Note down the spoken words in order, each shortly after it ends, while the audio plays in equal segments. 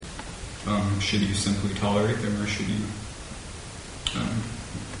should you simply tolerate them, or should you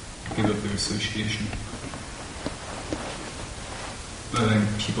give up their association? I think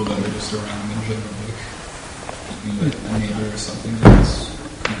people that are just around in general, like a neighbor or something that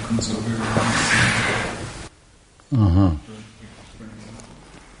kind of comes over.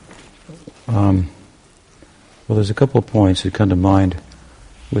 Well, there's a couple of points that come to mind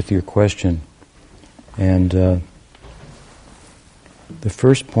with your question. And the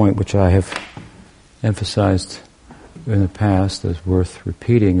first point, which I have emphasized in the past as worth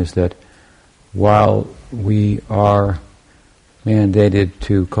repeating, is that while we are mandated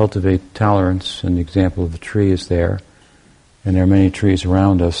to cultivate tolerance, and the example of the tree is there, and there are many trees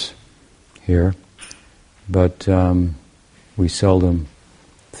around us here, but we seldom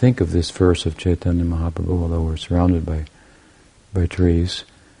think of this verse of Chaitanya Mahaprabhu, although we're surrounded by trees,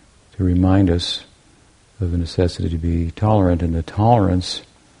 to remind us of the necessity to be tolerant. And the tolerance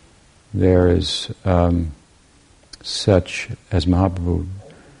there is such as Mahaprabhu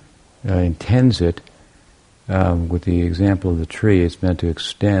intends it. With the example of the tree, it's meant to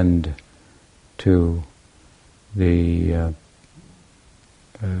extend to the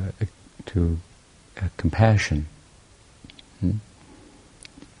compassion.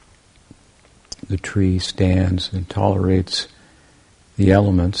 The tree stands and tolerates the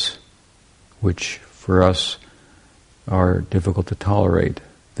elements which for us are difficult to tolerate.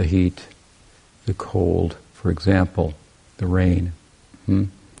 The heat, the cold, for example, the rain.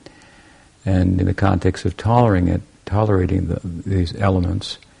 And in the context of tolerating these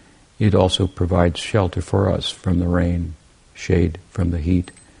elements, it also provides shelter for us from the rain, shade from the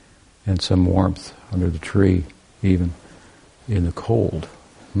heat, and some warmth under the tree, even in the cold.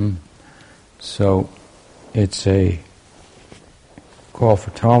 So it's a call for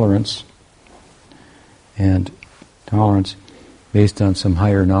tolerance, and tolerance based on some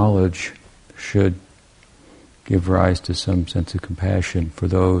higher knowledge should give rise to some sense of compassion for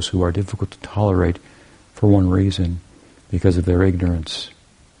those who are difficult to tolerate for one reason, because of their ignorance,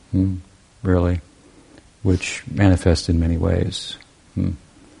 really, which manifests in many ways.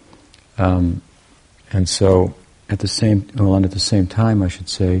 And so, at the same time, I should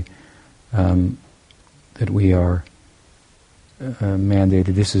say that we are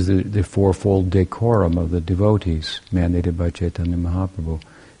mandated. This is the fourfold decorum of the devotees, mandated by Chaitanya Mahaprabhu.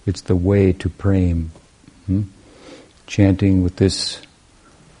 It's the way to prem. Chanting with this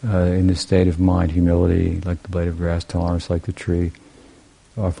in this state of mind: humility, like the blade of grass; tolerance, like the tree;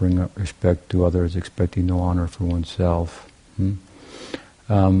 offering up respect to others, expecting no honor for oneself.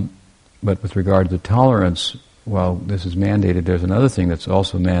 But with regard to the tolerance, while this is mandated, there's another thing that's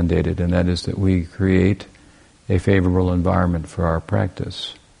also mandated, and that is that we create a favorable environment for our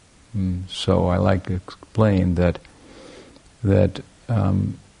practice. So I like to explain that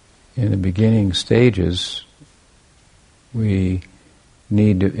in the beginning stages, we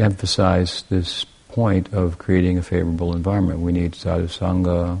need to emphasize this point of creating a favorable environment. We need sadhu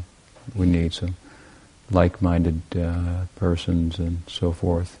sangha, we need some like-minded persons and so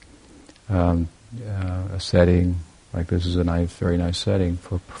forth. A setting like this is a very nice setting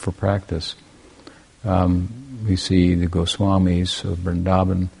for practice. We see the Goswamis of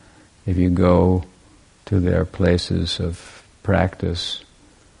Vrindavan. If you go to their places of practice,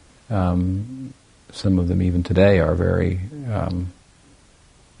 some of them even today are very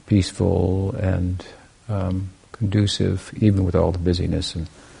peaceful and conducive, even with all the busyness and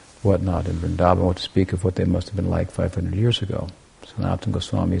whatnot in Vrindavan. What to speak of what they must have been like 500 years ago. Sanatana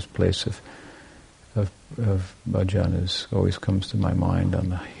Goswami's place of bhajan always comes to my mind on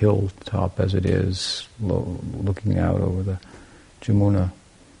the hilltop as it is, looking out over the Jamuna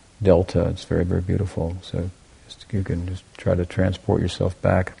Delta. It's very, very beautiful. So you can just try to transport yourself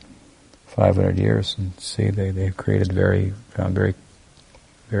back 500 years and see they've created very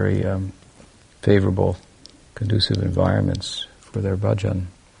favorable, conducive environments for their bhajan.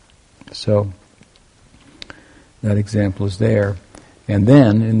 So that example is there. And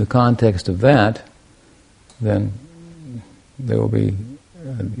then, in the context of that, then there will be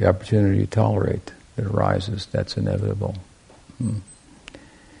the opportunity to tolerate that arises. That's inevitable.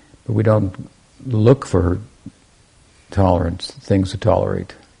 But we don't look for tolerance, things to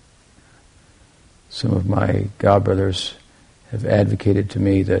tolerate. Some of my godbrothers have advocated to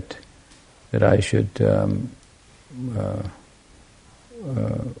me that I should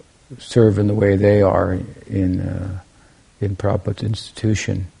serve in the way they are in Prabhupada's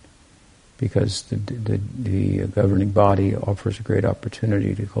institution, because the governing body offers a great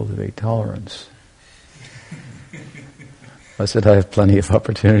opportunity to cultivate tolerance. I said, I have plenty of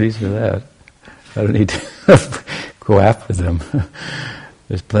opportunities for that. I don't need to go after them.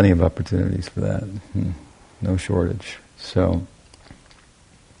 There's plenty of opportunities for that. No shortage. So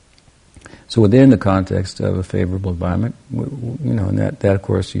within the context of a favorable environment, and that of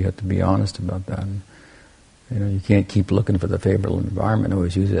course you have to be honest about that. And, you can't keep looking for the favorable environment.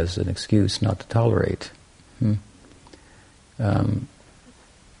 Always use it as an excuse not to tolerate. And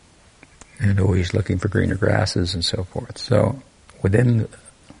always looking for greener grasses and so forth. So within the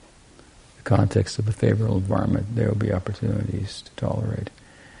context of a favorable environment, there will be opportunities to tolerate.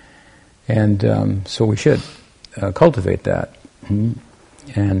 And so we should cultivate that.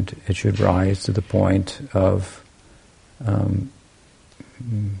 And it should rise to the point of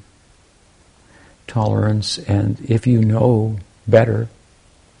tolerance. And if you know better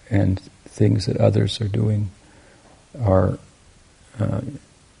and things that others are doing are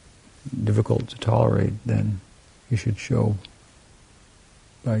difficult to tolerate, then you should show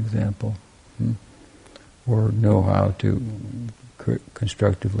by example, or know how to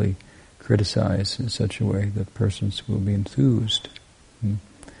constructively criticize in such a way that persons will be enthused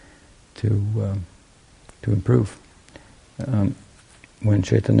to improve. When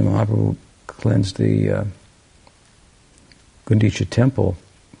Chaitanya Mahaprabhu cleansed the Gundicha temple,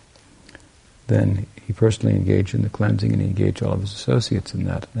 then he personally engaged in the cleansing, and he engaged all of his associates in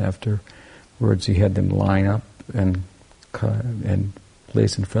that. And afterwards, he had them line up and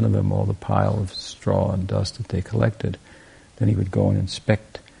place in front of him all the pile of straw and dust that they collected. Then he would go and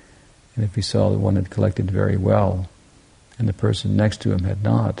inspect, and if he saw that one had collected very well, and the person next to him had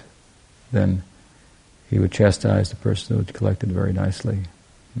not, then he would chastise the person who had collected very nicely.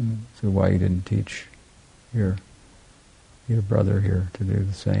 So why you didn't teach your brother here to do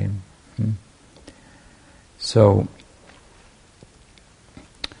the same? So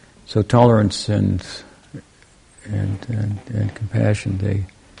tolerance and compassion, they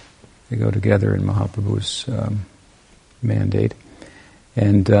go together in Mahaprabhu's mandate.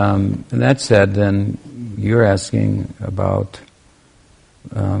 And that said, then you're asking about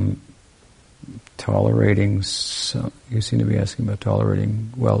tolerating. You seem to be asking about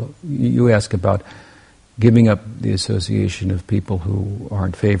tolerating. Well, you ask about giving up the association of people who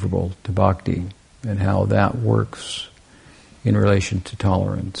aren't favorable to bhakti and how that works in relation to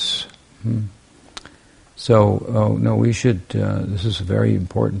tolerance. So, no, we should, this is a very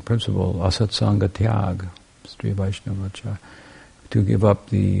important principle, asatsanga tyag, Sri Vaishnavacha, to give up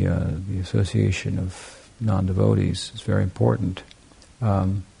the association of non-devotees is very important.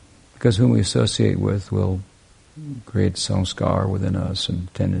 Because whom we associate with will create samskar within us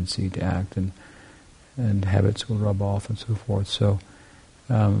and tendency to act, and habits will rub off and so forth. So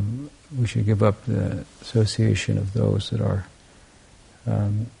we should give up the association of those that are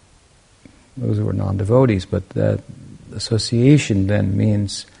those who are non-devotees, but that association then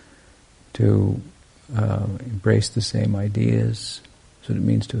means to embrace the same ideas. That's what it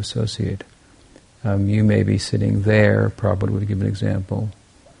means to associate. You may be sitting there, Prabhupada would give an example,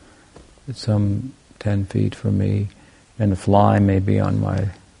 at some 10 feet from me, and a fly may be on my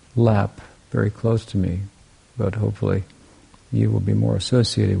lap, very close to me, but hopefully you will be more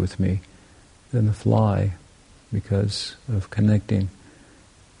associated with me than the fly because of connecting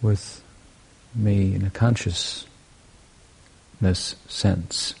with me in a consciousness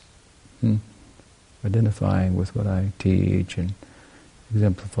sense, identifying with what I teach and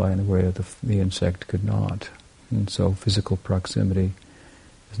exemplify in a way that the insect could not. And so physical proximity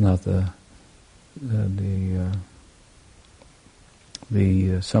is not the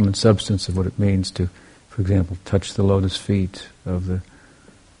sum and substance of what it means to, for example, touch the lotus feet of the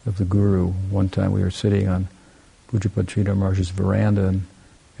Guru. One time we were sitting on Pujapad Sridhar Maharaj's veranda, and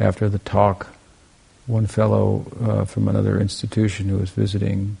after the talk, one fellow from another institution who was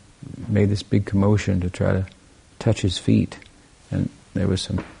visiting made this big commotion to try to touch his feet, and there was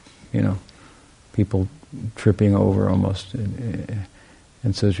some, people tripping over almost.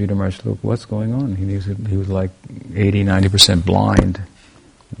 And so Sridhar Maharaj said, "Look, what's going on?" He was like 80-90% blind.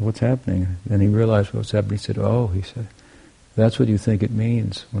 What's happening? And he realized what's happening. He said, he said, that's what you think it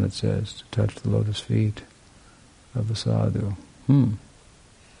means when it says to touch the lotus feet of a sadhu.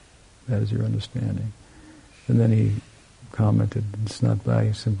 That is your understanding. And then he commented, it's not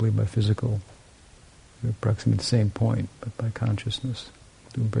simply by physical proximity, the same point, but by consciousness,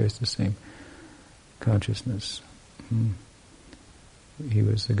 to embrace the same consciousness. He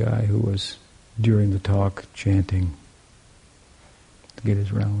was the guy who was, during the talk, chanting to get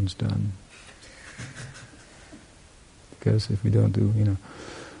his rounds done. Because if we don't do,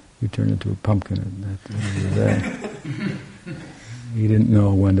 you turn into a pumpkin at the end of the day. He didn't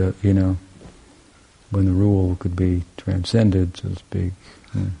know when to, when the rule could be transcended, so to speak.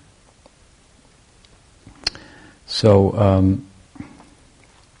 So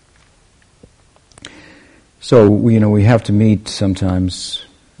So we have to meet sometimes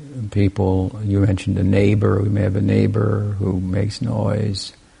people. You mentioned a neighbor. We may have a neighbor who makes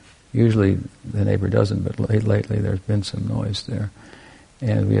noise. Usually the neighbor doesn't, but lately there's been some noise there,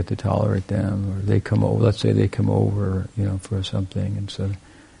 and we have to tolerate them. Or they come over. Let's say they come over, for something, and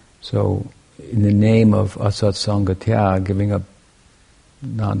so in the name of asat sangatya, giving up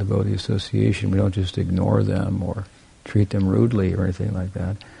non-devotee association, we don't just ignore them or treat them rudely or anything like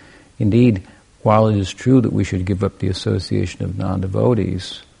that. Indeed, while it is true that we should give up the association of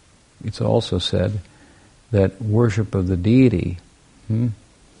non-devotees, it's also said that worship of the deity,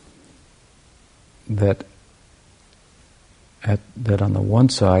 that on the one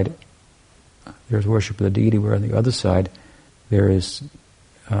side there's worship of the deity, where on the other side there is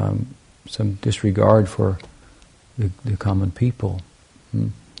some disregard for the common people,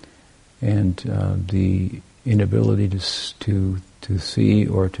 and the inability to see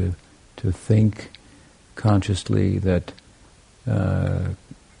or to think consciously that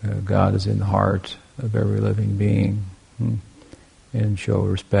God is in the heart of every living being, and show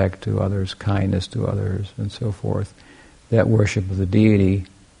respect to others, kindness to others, and so forth. That worship of the deity,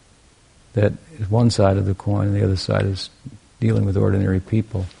 that is one side of the coin, and the other side is dealing with ordinary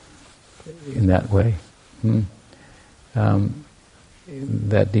people in that way.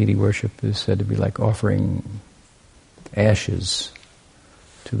 That deity worship is said to be like offering ashes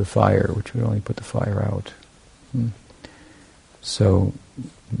to the fire, which would only put the fire out. So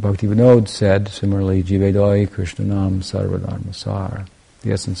Bhaktivinoda said, similarly, Jivedoi Krishnanam Sarvadharma Sara.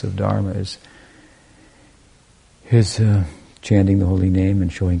 The essence of Dharma is chanting the holy name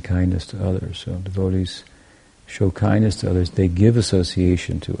and showing kindness to others. So devotees show kindness to others. They give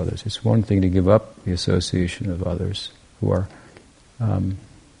association to others. It's one thing to give up the association of others who are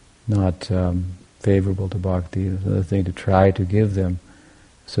not favorable to bhakti. It's another thing to try to give them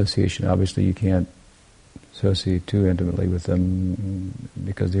association. Obviously, you can't associate too intimately with them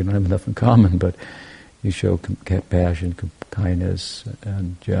because they don't have enough in common, but you show compassion, kindness,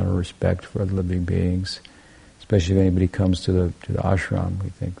 and general respect for other living beings. Especially if anybody comes to the ashram, we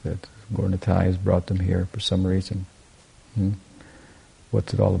think that Gaura Nitai has brought them here for some reason.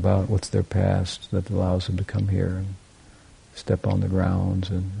 What's it all about? What's their past that allows them to come here and step on the grounds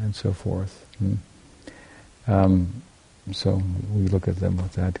and so forth? So we look at them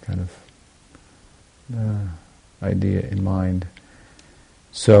with that kind of idea in mind.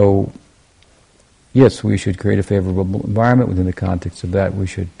 So yes, we should create a favorable environment. Within the context of that, we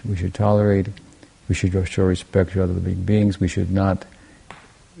should tolerate. We should show respect to other living beings. We should not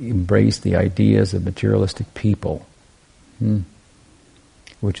embrace the ideas of materialistic people,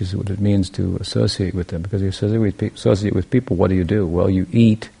 which is what it means to associate with them. Because you associate with people, what do? Well, you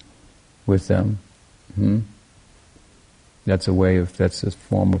eat with them. That's a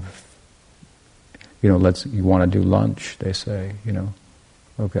form of, you want to do lunch, they say,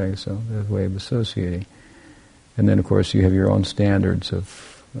 Okay, so there's a way of associating. And then, of course, you have your own standards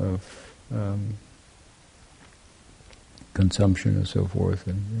of consumption and so forth,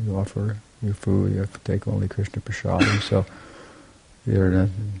 and you offer your food, you have to take only Krishna prasadam, so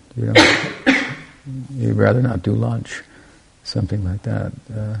you'd rather not do lunch, something like that,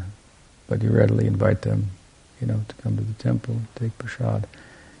 but you readily invite them, to come to the temple, take prasad,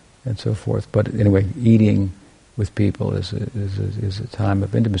 and so forth. But anyway, eating with people is a time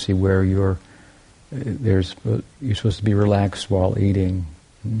of intimacy where you're supposed to be relaxed while eating,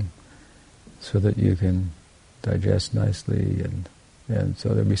 so that you can digest nicely, and so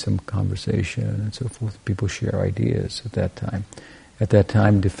there'll be some conversation and so forth. People share ideas at that time. At that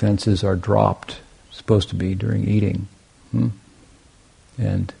time, defenses are dropped, supposed to be during eating,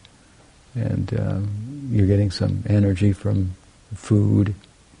 and you're getting some energy from food,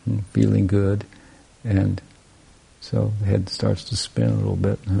 feeling good, and so the head starts to spin a little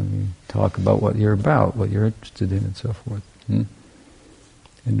bit, and you talk about what you're about, what you're interested in, and so forth.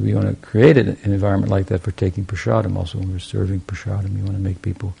 And we want to create an environment like that for taking prasadam. Also, when we're serving prasadam, you want to make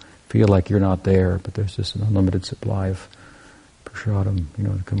people feel like you're not there, but there's just an unlimited supply of prasadam,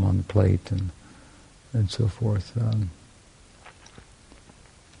 to come on the plate and so forth.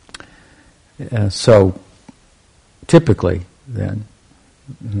 So, typically, then,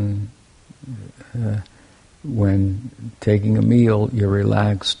 when taking a meal, you're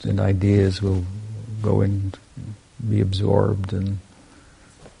relaxed, and ideas will go in, be absorbed, and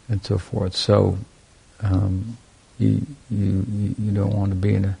so forth. So you don't want to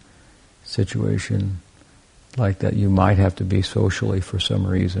be in a situation like that. You might have to be socially for some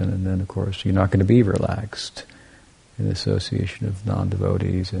reason, and then of course you're not going to be relaxed in the association of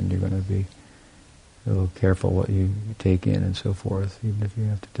non-devotees, and you're going to be a little careful what you take in and so forth. Even if you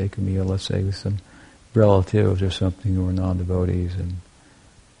have to take a meal, let's say with some relatives or something who are non-devotees,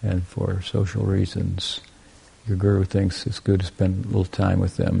 and for social reasons, your guru thinks it's good to spend a little time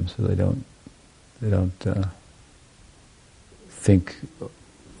with them so they don't think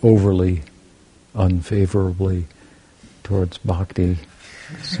overly unfavorably towards bhakti,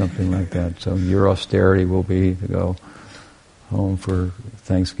 something like that. So your austerity will be to go home for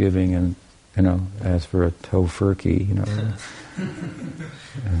Thanksgiving and, ask for a tofurkey,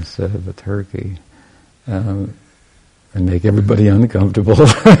 instead of a turkey, and make everybody uncomfortable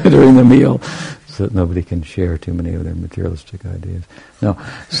during the meal, so that nobody can share too many of their materialistic ideas. No,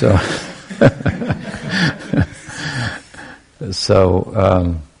 so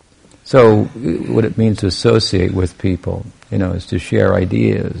so what it means to associate with people, is to share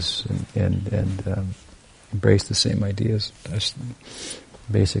ideas and embrace the same ideas. That's the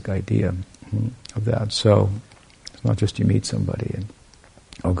basic idea of that. So it's not just you meet somebody and,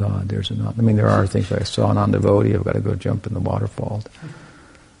 oh God, there are things like I saw a non-devotee, I've got to go jump in the waterfall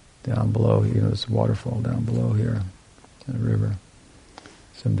down below. There's a waterfall down below here in the river.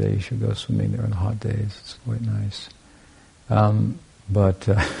 Someday you should go swimming there on the hot days. It's quite nice. But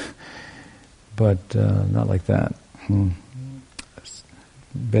not like that. It's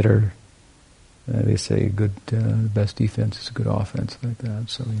better, they say, good best defense is a good offense, like that.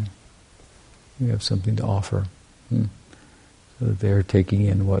 So you have something to offer, so that they're taking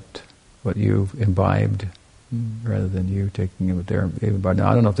in what you've imbibed, rather than you taking in what they're imbibed. Now,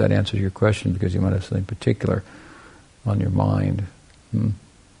 I don't know if that answers your question, because you might have something particular on your mind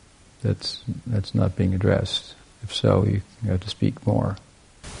that's not being addressed. If so, you have to speak more.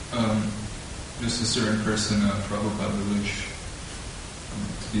 Just a certain person, Prabhupada village,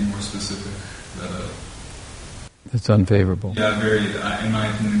 to be more specific, it's unfavorable. Yeah, very, in my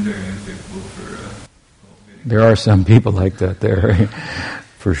opinion, very unfavorable for cultivating. There are some people like that there,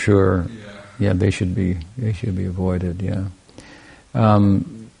 for sure. Yeah, they should be avoided. Yeah,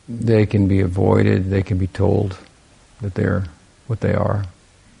 they can be avoided. They can be told that they're what they are.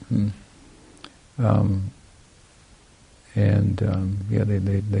 They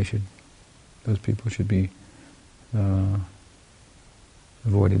should. Those people should be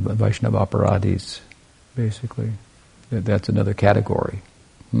avoided. Vaishnava aparadhis, basically. That's another category.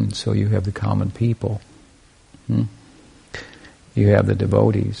 So you have the common people. You have the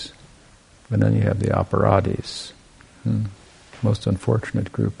devotees, and then you have the aparadhis. Most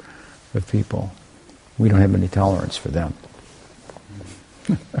unfortunate group of people. We don't have any tolerance for them.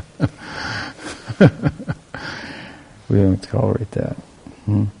 We don't tolerate that.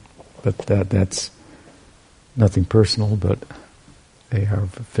 But that's nothing personal, but they are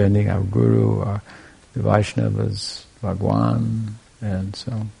offending our Guru, the Vaishnavas, Bhagwan, and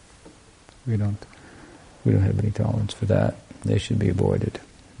so we don't have any tolerance for that. They should be avoided.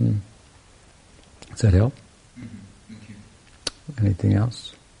 Does that help? Thank you. Anything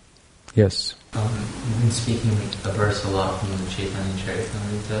else? Yes. You've been speaking a verse a lot from the Chaitanya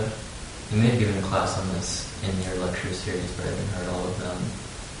Charitamrita. You may have given a class on this in your lecture series, but I haven't heard all of them.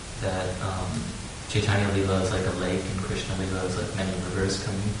 That Chaitanya Lila is like a lake, and Krishna Lila is like many rivers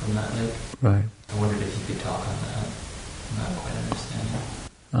coming from that lake. Right. I wondered if you could talk on that. I'm not quite understanding.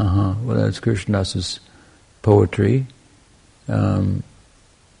 Well, that's Krishnadas' poetry.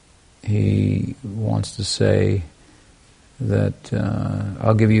 He wants to say that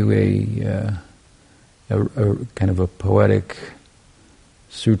I'll give you a kind of a poetic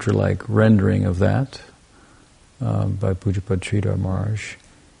sutra-like rendering of that by Pujapad Sridhar Maharaj.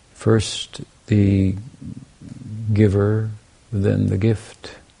 First the giver, then the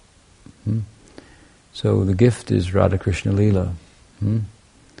gift. So the gift is Radha Krishna Lila, and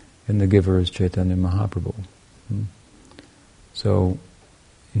the giver is Chaitanya Mahaprabhu. So,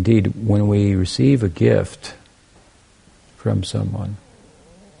 indeed, when we receive a gift from someone,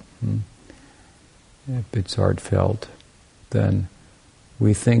 if it's heartfelt, then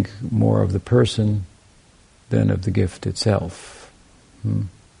we think more of the person than of the gift itself.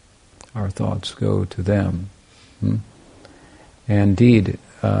 Our thoughts go to them. And indeed,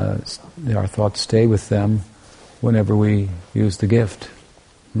 our thoughts stay with them whenever we use the gift.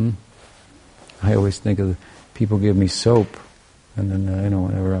 I always think of people give me soap, and then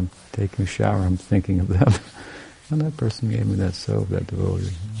whenever I'm taking a shower, I'm thinking of them. And that person gave me that soap, that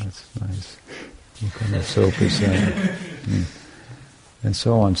devotee. That's nice. What kind of soap is that? And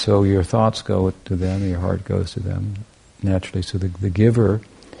so on. So your thoughts go to them, your heart goes to them naturally. So the giver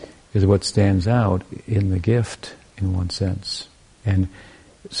is what stands out in the gift, in one sense. And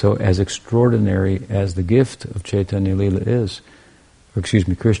so as extraordinary as the gift of Chaitanya Lila is,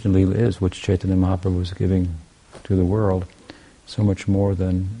 Krishna Lila is, which Chaitanya Mahaprabhu was giving to the world, so much more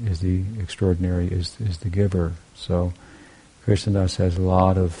than is the extraordinary is the giver. So Krishnadas has a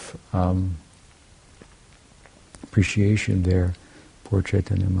lot of appreciation there for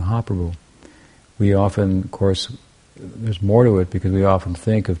Chaitanya Mahaprabhu. We often, of course, there's more to it because we often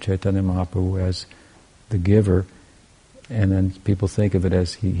think of Chaitanya Mahaprabhu as the giver, and then people think of it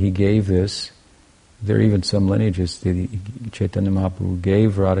as he gave this. There are even some lineages that Chaitanya Mahaprabhu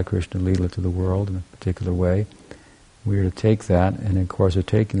gave Radha Krishna Leela to the world in a particular way. We are to take that, and in course of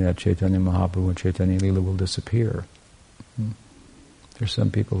taking that, Chaitanya Mahaprabhu and Chaitanya Leela will disappear. There's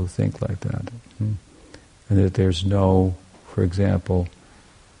some people who think like that. And that there's no, for example,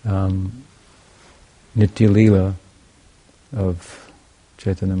 Nitya Leela of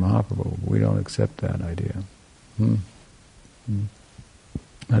Chaitanya Mahaprabhu. We don't accept that idea.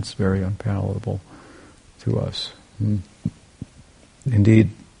 That's very unpalatable to us.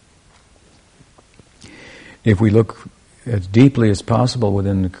 Indeed, if we look as deeply as possible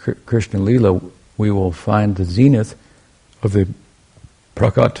within the Krishna Leela, we will find the zenith of the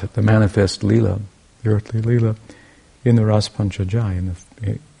Prakat, the manifest Leela, the earthly Leela, in the Ras Panchadhyaya,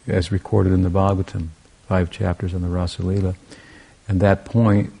 as recorded in the Bhagavatam, 5 chapters on the Rasa Leela. And that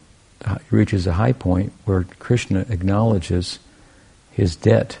point reaches a high point where Krishna acknowledges his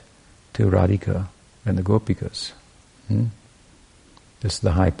debt to Radhika and the Gopikas. This is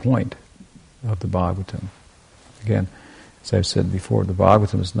the high point of the Bhagavatam. Again, as I've said before, the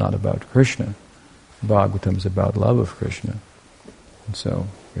Bhagavatam is not about Krishna. The Bhagavatam is about love of Krishna. And so,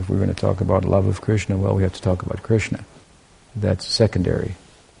 if we're going to talk about love of Krishna, well, we have to talk about Krishna. That's a secondary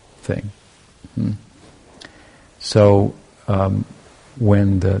thing. So,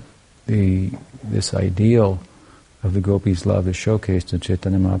 when this ideal of the gopis' love is showcased, and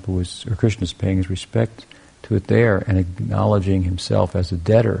Chaitanya Mahaprabhu or Krishna is paying his respect to it there and acknowledging himself as a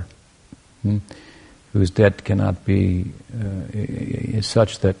debtor, whose debt cannot be is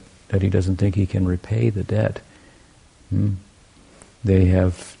such that he doesn't think he can repay the debt. They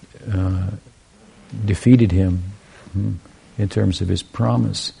have defeated him in terms of his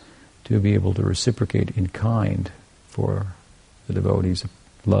promise to be able to reciprocate in kind for the devotees'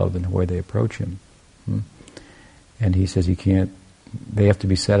 love and the way they approach him. And he says they have to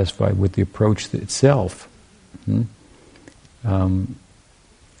be satisfied with the approach itself. And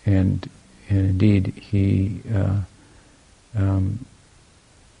indeed, he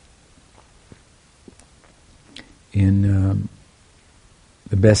in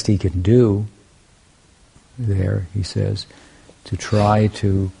the best he can do there, he says, to try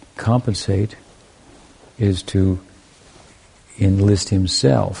to compensate is to enlist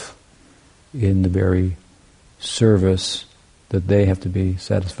himself in the very service that they have to be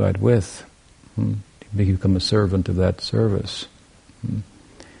satisfied with. Become a servant of that service.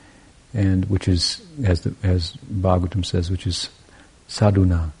 And which is, as Bhagavatam says, which is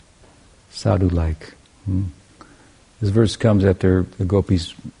sadhuna, sadhu-like. This verse comes after the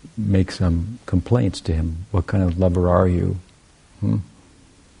gopis make some complaints to him. What kind of lover are you?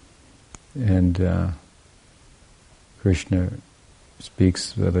 And Krishna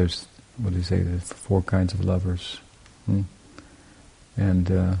speaks, there's, what do you say, there's 4 kinds of lovers. And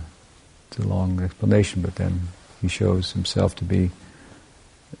it's a long explanation, but then he shows himself to be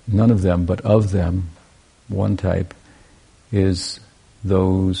none of them, but of them, one type is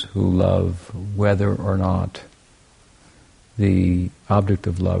those who love whether or not the object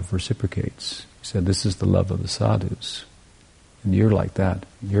of love reciprocates. He said, this is the love of the sadhus. And you're like that.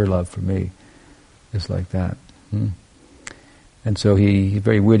 Your love for me is like that. And so he's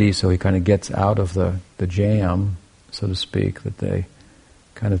very witty, so he kind of gets out of the jam, so to speak, that they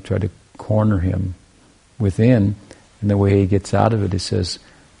kind of try to corner him within. And the way he gets out of it, he says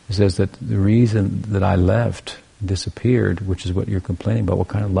that the reason that I left, disappeared, which is what you're complaining about, what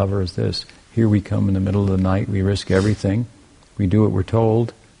kind of lover is this? Here we come in the middle of the night, we risk everything, we do what we're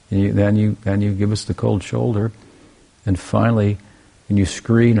told, and then you give us the cold shoulder, and finally, when you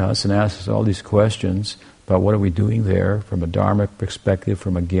screen us and ask us all these questions about what are we doing there from a dharma perspective,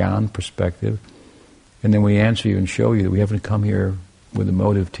 from a gyan perspective, and then we answer you and show you that we haven't come here with a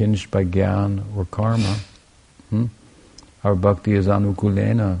motive tinged by gyan or karma. Our bhakti is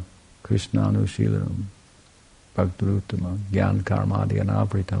anukulena, Krishna anushilanam, bhaktiruttama, gyan karmadi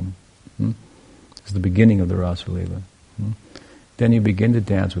anavritam. It's the beginning of the Rasa Leela. Then you begin to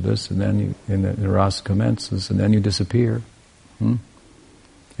dance with us, and then the rasa commences, and then you disappear. And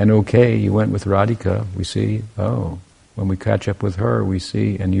okay, you went with Radhika, we see, when we catch up with her, we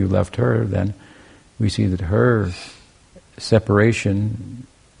see, and you left her, then we see that her separation,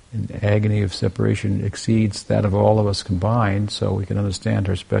 and agony of separation, exceeds that of all of us combined, so we can understand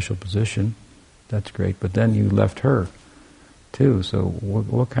her special position. That's great. But then you left her. too. So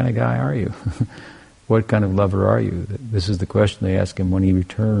what kind of guy are you? What kind of lover are you? This is the question they ask him when he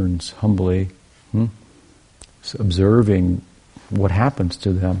returns humbly, so observing what happens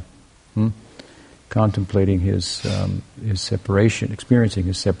to them, contemplating his separation, experiencing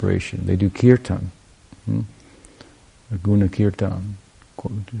his separation. They do kirtan, guna kirtan,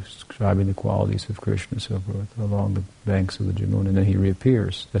 describing the qualities of Krishna, so forth, along the banks of the Jamuna, and then he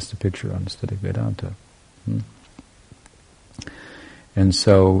reappears. That's the picture on Aesthetic Vedanta. And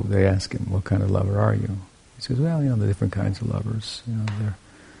so they ask him, what kind of lover are you? He says, well, the different kinds of lovers.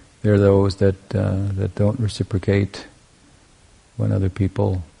 There are those that don't reciprocate when other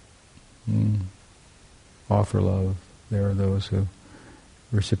people offer love. There are those who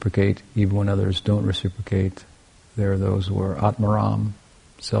reciprocate even when others don't reciprocate. There are those who are atmaram,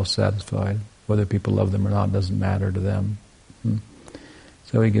 self-satisfied. Whether people love them or not doesn't matter to them.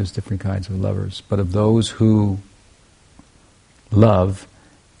 So he gives different kinds of lovers. But of those who love,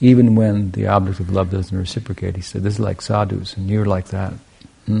 even when the object of love doesn't reciprocate, he said, this is like sadhus, and you're like that.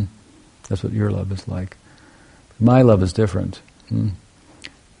 That's what your love is like. My love is different. And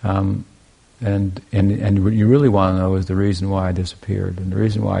what you really want to know is the reason why I disappeared. And the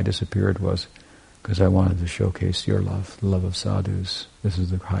reason why I disappeared was because I wanted to showcase your love, the love of sadhus. This is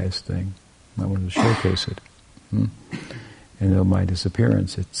the highest thing. I wanted to showcase it. And though my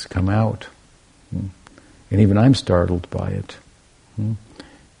disappearance, it's come out. And even I'm startled by it.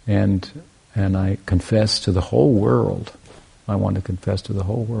 And I confess to the whole world, I want to confess to the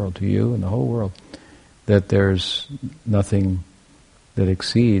whole world, to you and the whole world, that there's nothing that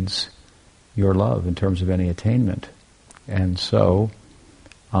exceeds your love in terms of any attainment. And so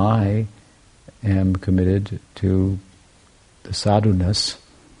I am committed to the sadhuness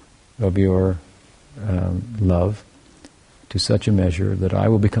of your love to such a measure that I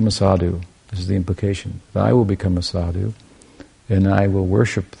will become a sadhu. This is the implication. That I will become a sadhu, and I will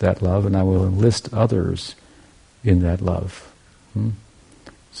worship that love, and I will enlist others in that love.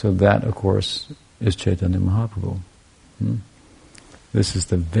 So that, of course, is Chaitanya Mahaprabhu. This is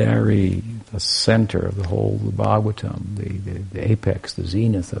the center of the whole Bhagavatam, the apex, the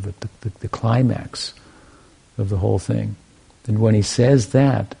zenith of it, the climax of the whole thing. And when he says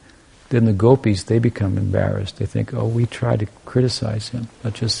that, then the gopis, they become embarrassed. They think, we try to criticize him.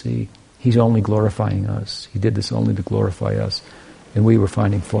 Let's just see, he's only glorifying us. He did this only to glorify us. And we were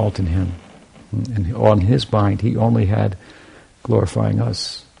finding fault in him. And on his mind, he only had glorifying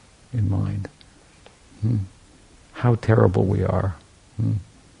us in mind. How terrible we are.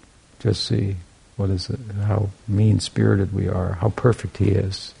 Just see how mean-spirited we are, how perfect he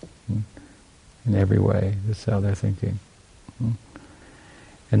is in every way. That's how they're thinking.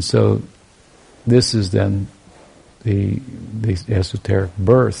 And so this is then the esoteric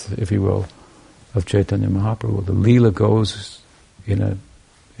birth, if you will, of Chaitanya Mahaprabhu. The Leela goes in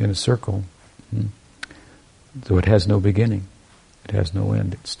a circle. So it has no beginning. It has no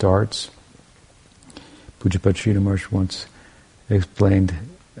end. It starts. Pujapad Sridhar Maharaj once explained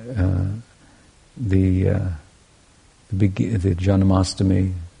the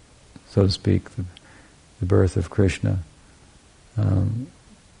Janamastami, so to speak, the birth of Krishna,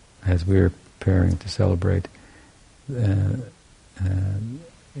 as we are preparing to celebrate in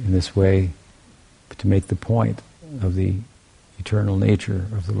this way, to make the point of the eternal nature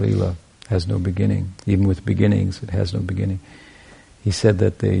of the Leela has no beginning. Even with beginnings, it has no beginning. He said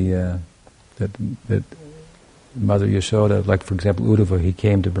that that Mother Yashoda, like for example Uddhava, he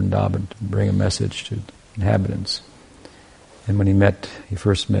came to Vrindavan to bring a message to inhabitants. And when he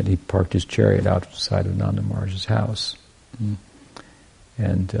first met, he parked his chariot outside of Nanda Maharaj's house.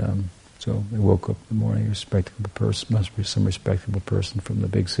 And so he woke up in the morning, a respectable person, must be some respectable person from the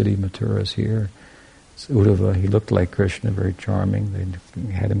big city, Mathura is here. So Uddhava, he looked like Krishna, very charming. They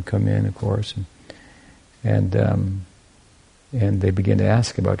had him come in, of course, and they began to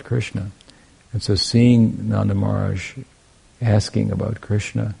ask about Krishna. And so seeing Nanda Maharaj asking about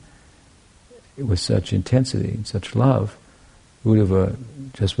Krishna with such intensity and such love, Uddhava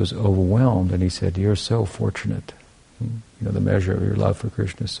just was overwhelmed, and he said, "You're so fortunate. The measure of your love for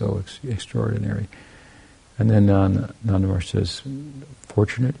Krishna is so extraordinary." And then Nanda Maharaj says,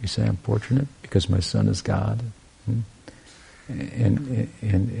 "Fortunate? You say I'm fortunate because my son is God?" And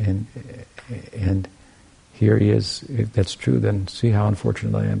here he is. If that's true, then see how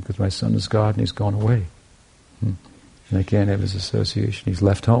unfortunate I am because my son is God and he's gone away. And I can't have his association. He's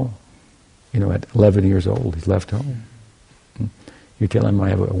left home. At 11 years old, he's left home. You tell him I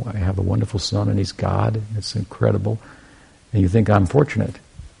have a wonderful son and he's God. It's incredible. And you think I'm fortunate.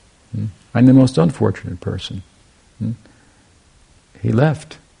 I'm the most unfortunate person. He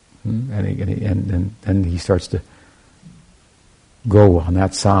left. And he starts to go on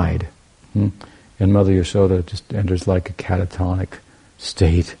that side. And Mother Yashoda just enters like a catatonic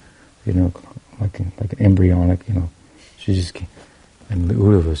state, like an embryonic, She just came, and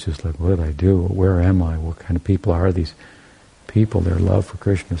Uddhava was just like, what did I do? Where am I? What kind of people are these people? Their love for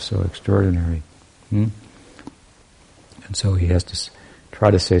Krishna is so extraordinary. And so he has to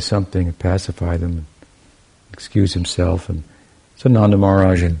try to say something and pacify them, and excuse himself. And so Nanda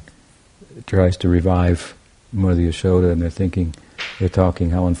Maharaj tries to revive Mother Yashoda, and they're talking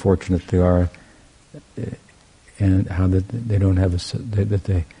how unfortunate they are, and how that they don't have that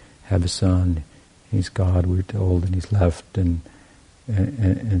they have a son. He's God, we're told, and he's left, and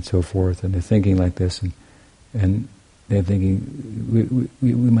so forth. And they're thinking like this, and they're thinking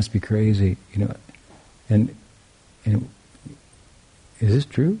we must be crazy, And is this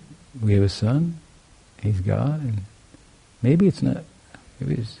true? We have a son. He's God, and maybe it's not.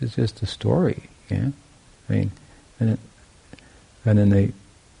 Maybe it's just a story. Yeah, and then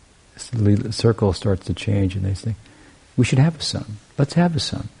the circle starts to change, and they think we should have a son. Let's have a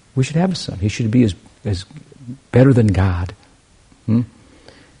son. We should have a son. He should be as better than God.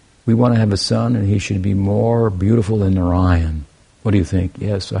 We want to have a son, and he should be more beautiful than Narayan. What do you think?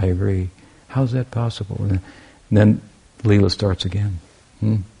 Yes, I agree. How's that possible? And then Leela starts again.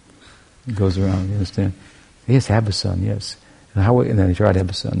 It goes around. You understand? Yes, have a son. Yes. And then they try to have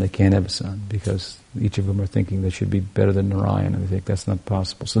a son. They can't have a son because each of them are thinking they should be better than Narayan, and they think that's not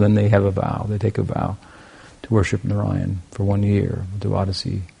possible. So then they have a vow. They take a vow to worship Narayan for 1 year, the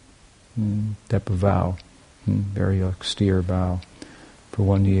Dwadasi type of vow, very austere vow for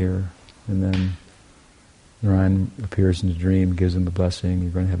 1 year, and then Narayan appears in the dream, gives him a blessing.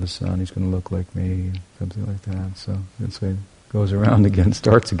 You're going to have a son. He's going to look like me, something like that. So that's why it goes around again,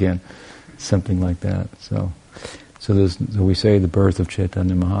 starts again, something like that. So we say the birth of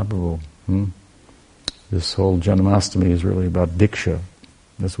Chaitanya Mahaprabhu. This whole Janmashtami is really about Diksha.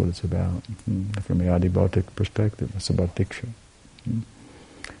 That's what it's about. From the Adibhautic perspective, it's about Diksha.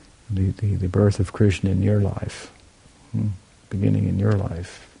 The birth of Krishna in your life, beginning in your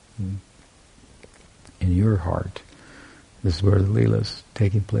life, in your heart. This is where the Leela is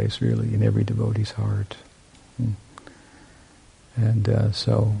taking place, really, in every devotee's heart. And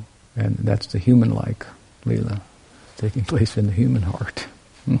that's the human-like Leela, taking place in the human heart,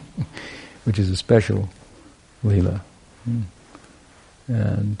 which is a special Leela.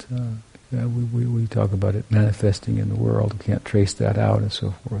 And we talk about it manifesting in the world. We can't trace that out and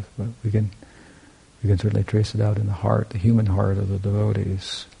so forth, but we can certainly trace it out in the heart, the human heart of the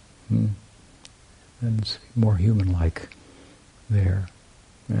devotees. And it's more human-like there.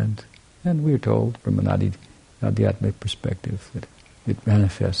 And we're told from an Adhyatmic perspective that it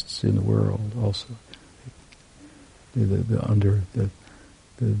manifests in the world also. The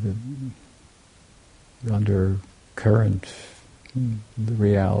undercurrent, the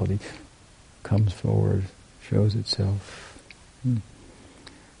reality comes forward, shows itself,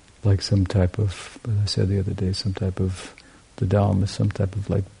 like some type of, as I said the other day, some type of, the Dham is some type of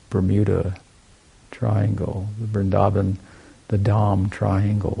like Bermuda Triangle, the Vrindavan, the Dham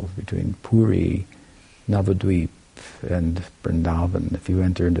triangle between Puri, Navadvip, and Vrindavan. If you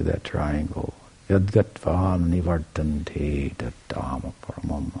enter into that triangle, Yadgatvam Nivartante Dham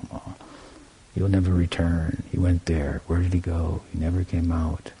Paramam Mama. You'll never return. He went there. Where did he go? He never came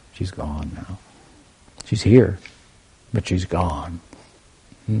out. She's gone now. She's here, but she's gone.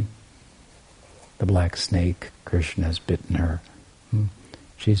 The black snake, Krishna has bitten her.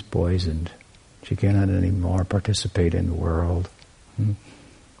 She's poisoned. She cannot anymore participate in the world.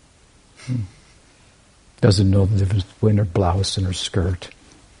 Doesn't know the difference between her blouse and her skirt.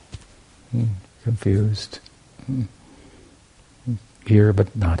 Confused. Here,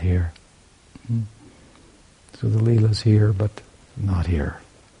 but not here. So the Leela's here, but not here.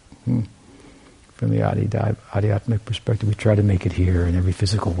 From the Adhyatmic perspective, we try to make it here in every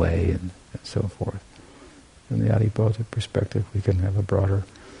physical way and so forth. From the Adibhautic perspective, we can have a broader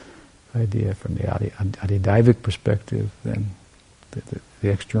idea. From the Adidaivic perspective, then the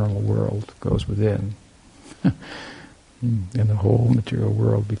external world goes within. And the whole material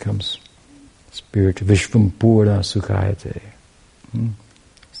world becomes spiritual. Vishvam Purna Sukhayate.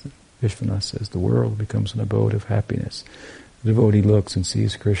 Vishwanath says the world becomes an abode of happiness. The devotee looks and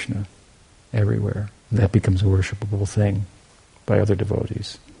sees Krishna everywhere. And that becomes a worshipable thing by other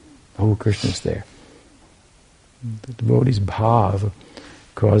devotees. Oh, Krishna's there. The devotee's bhav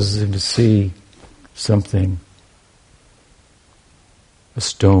causes him to see something, a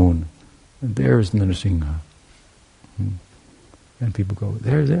stone. And there is Narasimha. And people go,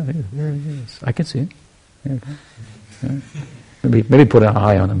 there he is. I can see him. Yeah. Maybe put an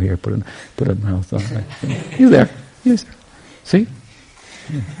eye on him here, put a mouth on him. He's there. See?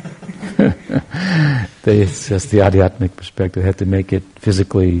 It's just the Adhyatmic perspective. They have to make it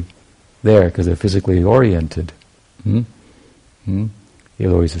physically there because they're physically oriented.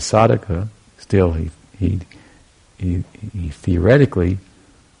 Although he's a sadhaka, still he theoretically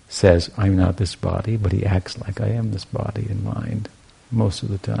says, I'm not this body, but he acts like I am this body and mind most of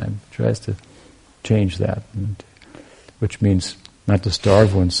the time. Tries to change that, which means not to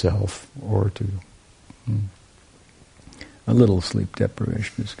starve oneself or to... A little sleep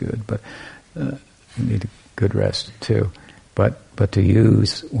deprivation is good, but you need a good rest too. But to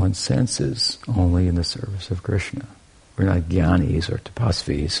use one's senses only in the service of Krishna. We're not jnanis or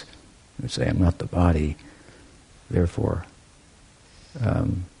tapasvis who say, I'm not the body, therefore...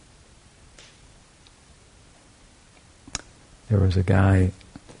 there was a guy,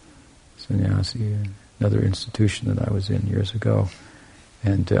 sannyasi, another institution that I was in years ago,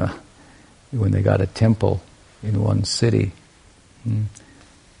 and when they got a temple in one city,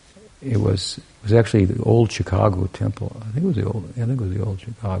 it was actually the old Chicago temple. I think it was the old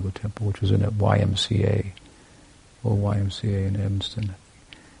Chicago temple, which was in a YMCA, old YMCA in Evanston.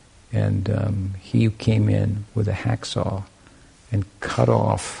 And he came in with a hacksaw and cut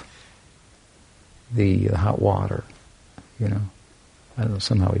off the hot water. I don't know,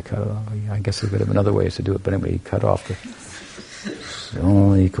 somehow he cut it off. I guess there could have been other ways to do it, but anyway, he cut off the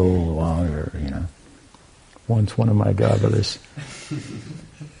only cold water, Once one of my godbrothers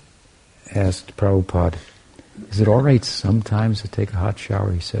asked Prabhupada, is it all right sometimes to take a hot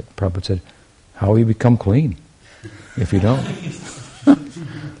shower? Prabhupada said, how will you become clean if you don't?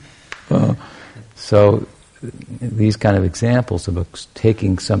 So these kind of examples of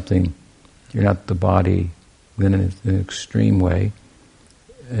taking something, you're not the body, then in an extreme way,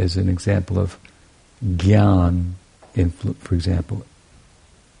 as an example of jnana, for example,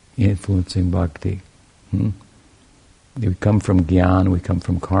 influencing bhakti. We come from jnana, we come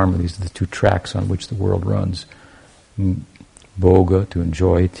from karma. These are the two tracks on which the world runs. Bhoga, to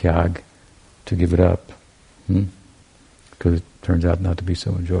enjoy, tyag, to give it up. Because it turns out not to be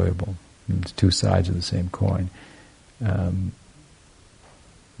so enjoyable. It's two sides of the same coin.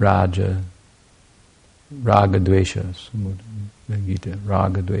 Raga dvesha, Gita,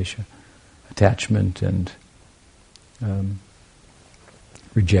 raga dvesha, attachment and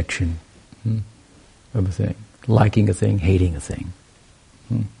rejection of a thing, liking a thing, hating a thing.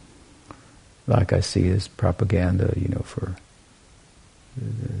 Like I see this propaganda, for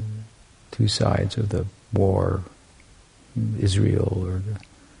the two sides of the war, Israel or the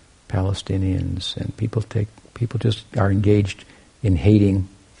Palestinians, and people just are engaged in hating.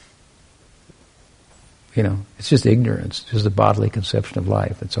 It's just ignorance. It's just a bodily conception of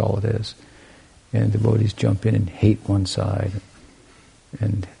life. That's all it is. And devotees jump in and hate one side,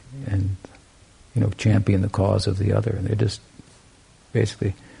 and champion the cause of the other. And they're just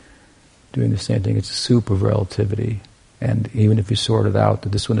basically doing the same thing. It's a soup of relativity. And even if you sort it out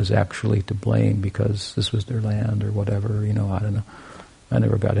that this one is actually to blame because this was their land or whatever, I don't know. I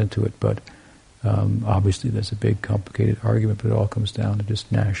never got into it, but obviously there's a big complicated argument, but it all comes down to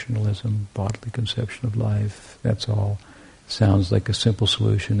just nationalism, bodily conception of life. That's all. Sounds like a simple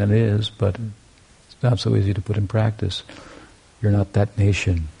solution, and it is, but it's not so easy to put in practice. You're not that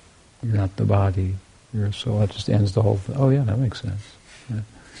nation. You're not the body. You're so. That just ends the whole thing. Oh yeah, that makes sense. Yeah.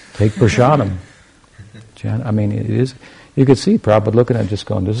 Take prasadam. I mean, it is. You could see Prabhupada looking at it just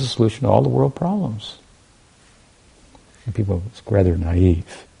going, this is a solution to all the world problems. And people are rather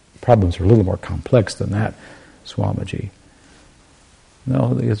naive. Problems are a little more complex than that, Swamiji.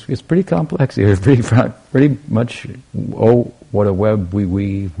 No, it's pretty complex. It's pretty much, what a web we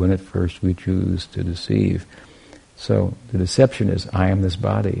weave when at first we choose to deceive. So the deception is, I am this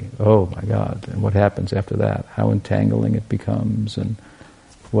body. Oh my God. And what happens after that? How entangling it becomes, and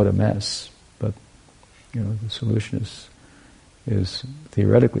what a mess. But, the solution is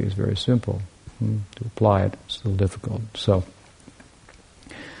theoretically is very simple. To apply it, it's a little difficult. So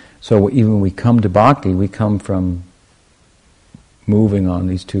even when we come to bhakti, we come from moving on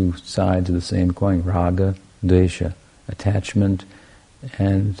these two sides of the same coin, raga, dvesha, attachment,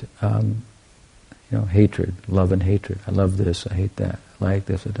 and hatred, love and hatred. I love this, I hate that. I like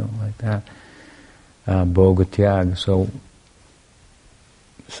this, I don't like that. Bhoga tyag.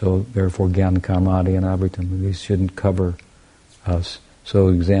 So therefore, jnana kamadi and avritam. These shouldn't cover us. So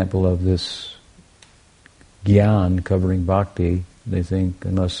example of this jnana covering bhakti, they think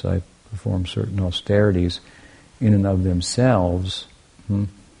unless I perform certain austerities in and of themselves,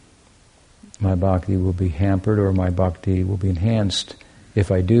 my bhakti will be hampered or my bhakti will be enhanced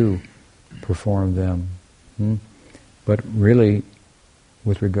if I do perform them. But really,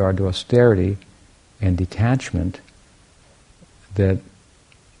 with regard to austerity and detachment, that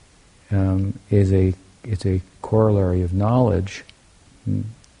is a corollary of knowledge. In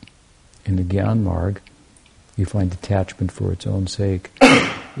the Gyan Marg, you find detachment for its own sake.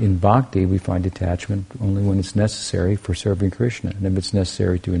 In Bhakti, we find detachment only when it's necessary for serving Krishna. And if it's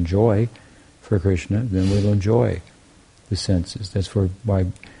necessary to enjoy for Krishna, then we'll enjoy the senses. That's why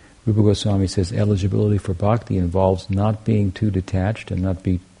Rupa Goswami says eligibility for Bhakti involves not being too detached and not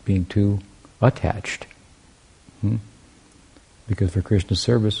being too attached. Because for Krishna's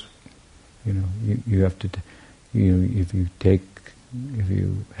service, you have to, if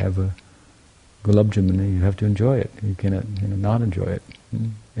you have a gulab jamun, you have to enjoy it. You cannot, not enjoy it.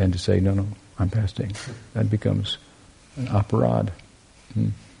 And to say, no, I'm fasting, that becomes an aparad.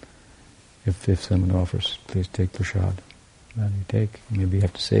 If someone offers, please take prasad, then you take. Maybe you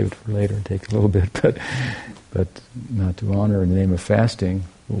have to save it for later and take a little bit, but not to honor in the name of fasting.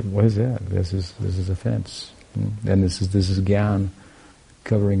 What is that? This is offense. And this is Gyan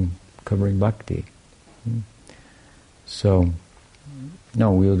covering bhakti. So,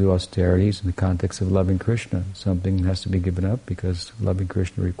 no, we'll do austerities in the context of loving Krishna. Something has to be given up because loving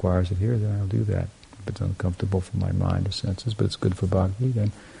Krishna requires it here, then I'll do that. If it's uncomfortable for my mind or senses, but it's good for bhakti,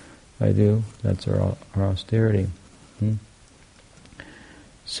 then I do. That's our austerity.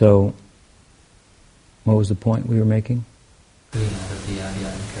 So, what was the point we were making? The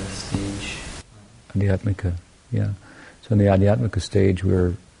Adhyatmika stage. Adhyatmika, yeah. So in the Adhyatmika stage,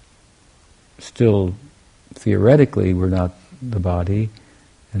 we're still, theoretically, we're not the body,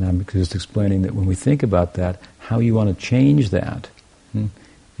 and I'm just explaining that when we think about that, how you want to change that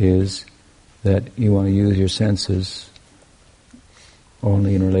is that you want to use your senses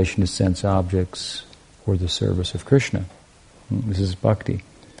only in relation to sense objects for the service of Krishna. This is bhakti.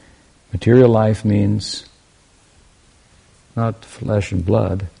 Material life means not flesh and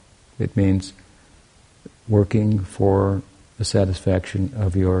blood, it means working for the satisfaction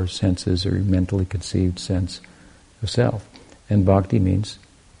of your senses or your mentally conceived sense of self. And bhakti means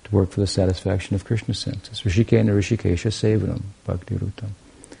to work for the satisfaction of Krishna's senses. Rishikena Rishikesha Sevanam Bhakti Rutam.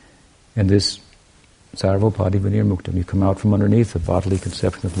 And this Sarvopadi Vinirmuktam, you come out from underneath the bodily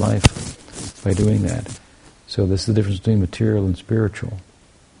conception of life by doing that. So this is the difference between material and spiritual.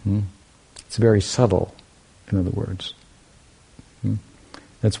 It's very subtle, in other words.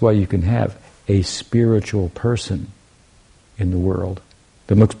 That's why you can have a spiritual person in the world.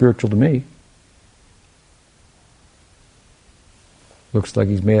 Doesn't look spiritual to me. Looks like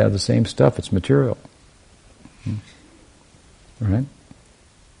he's made out of the same stuff. It's material. Right?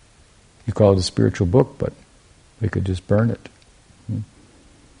 You call it a spiritual book, but we could just burn it.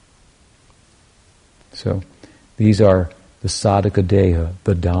 So, these are the sadhaka deha,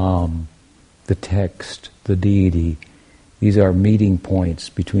 the dham, the text, the deity. These are meeting points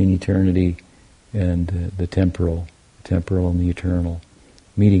between eternity and the temporal and the eternal.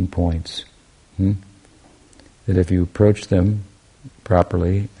 Meeting points. That if you approach them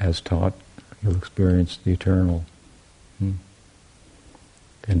properly, as taught, you'll experience the eternal.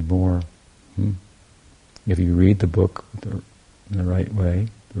 And more. If you read the book in the right way,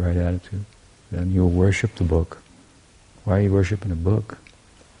 the right attitude, then you'll worship the book. Why are you worshiping a book?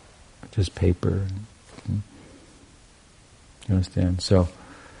 Just paper. You understand? So,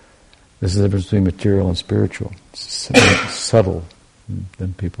 this is the difference between material and spiritual. It's subtle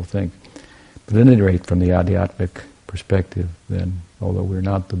than people think. But at any rate, from the Adhyatmic perspective, then, although we're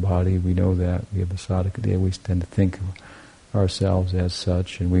not the body, we know that, we have a sadhaka deha, we tend to think of ourselves as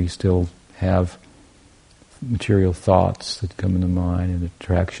such, and we still have material thoughts that come into mind and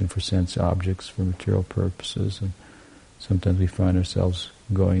attraction for sense objects for material purposes, and sometimes we find ourselves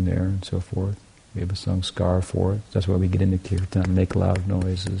going there and so forth. We have a sanskar for it. That's why we get into kirtan, make loud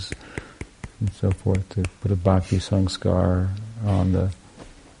noises and so forth, to put a bhakti sanskar on the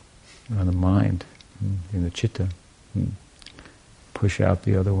mind, in the chitta, push out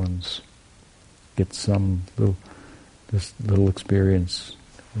the other ones, get some little experience.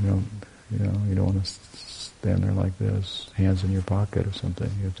 You don't want to stand there like this, hands in your pocket or something.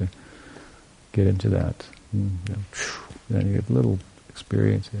 You have to get into that. Then you get little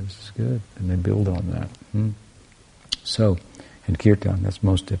experience. This is good, and they build on that. So, and kirtan, that's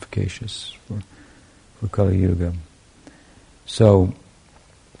most efficacious for Kali Yuga. So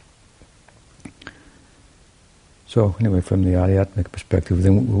anyway, from the Adhyatmic perspective,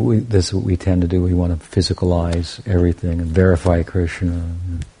 then this is what we tend to do. We want to physicalize everything and verify Krishna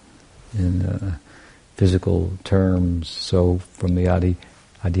in physical terms. So from the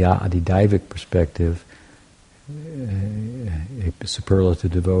Adhidaivic perspective, a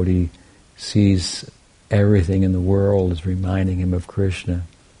superlative devotee sees everything in the world as reminding him of Krishna.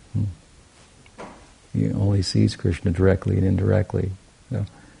 He only sees Krishna directly and indirectly. So,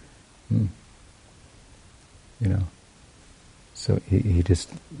 so he just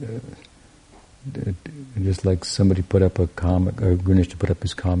like somebody put up a comic, or Ganesh put up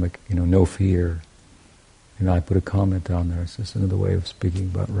his comic, no fear. I put a comment down there. It's just another way of speaking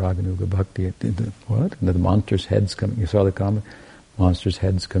about Raganuga Bhakti. What? And the monster's heads coming. You saw the comic? Monster's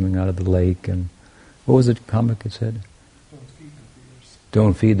heads coming out of the lake. And what was the comic it said?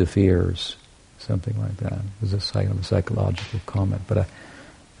 Don't feed the fears. Something like that. It was a psychological comment. But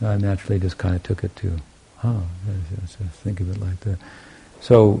I naturally just kind of took it to, think of it like that.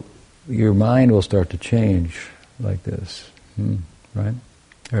 So your mind will start to change like this. Right?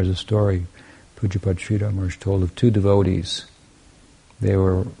 There's a story Pujapad Sridhar Maharaj told of two devotees. They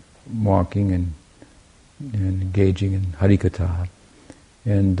were walking and engaging in Harikatha,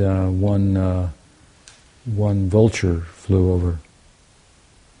 and one vulture flew over,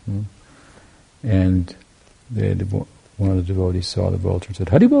 and one of the devotees saw the vulture and said,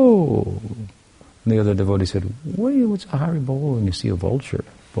 "Haribol!" And the other devotee said, "What's a Haribol when you see a vulture?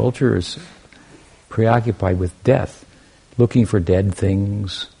 Vulture is preoccupied with death, looking for dead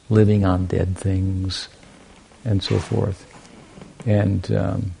things, living on dead things, and so forth." And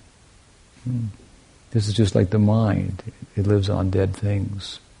this is just like the mind. It lives on dead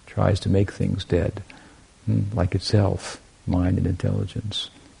things, tries to make things dead, like itself, mind and intelligence,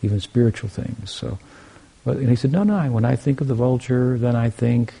 even spiritual things. So, and he said, no, when I think of the vulture, then I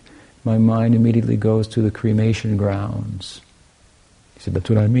think my mind immediately goes to the cremation grounds. He said, that's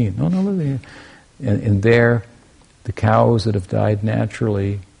what I mean. No, and there, the cows that have died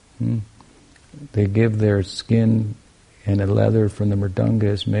naturally, they give their skin, and a leather from the mridanga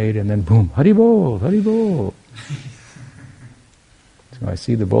is made, and then boom, Haribol, Haribol. So I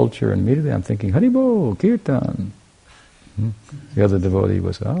see the vulture, and immediately I'm thinking, Haribol, Kirtan. The other devotee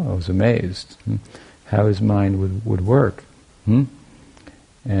was amazed how his mind would work,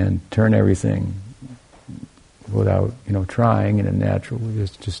 and turn everything without trying in a natural,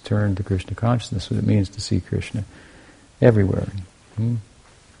 just turn to Krishna consciousness, what it means to see Krishna everywhere.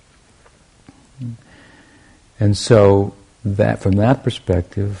 And so that from that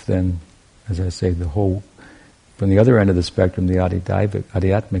perspective, then, as I say, from the other end of the spectrum, the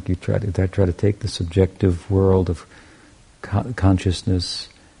Adhyatmic, you try to take the subjective world of consciousness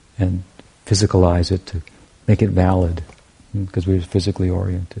and physicalize it to make it valid, because we're physically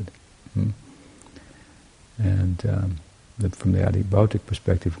oriented. And from the Adhyabhautic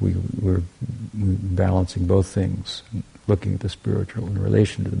perspective, we're balancing both things, looking at the spiritual in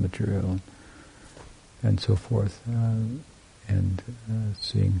relation to the material, and so forth, and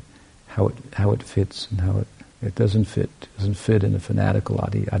seeing how it fits and how it doesn't fit in a fanatical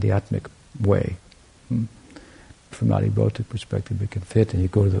Adhyatmic way. From Adhyabhautic perspective, it can fit, and you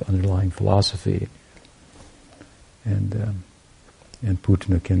go to the underlying philosophy, and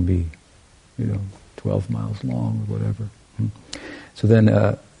Putana can be, 12 miles long or whatever. So then,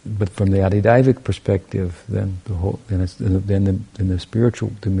 but from the Adhyaivic perspective, then the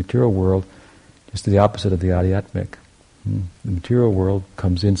spiritual, the material world, is the opposite of the Adhyatmic. The material world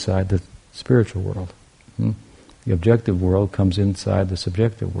comes inside the spiritual world. The objective world comes inside the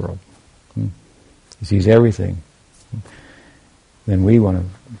subjective world. He sees everything. Then we want to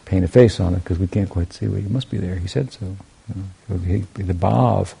paint a face on it because we can't quite see. Well, he must be there. He said so. The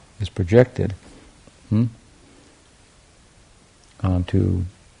bhav is projected onto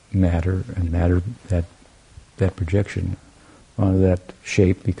matter, and matter, that projection onto that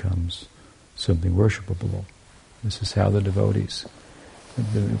shape becomes something worshipable. This is how the devotees,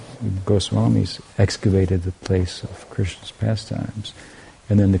 the Goswamis, excavated the place of Krishna's pastimes.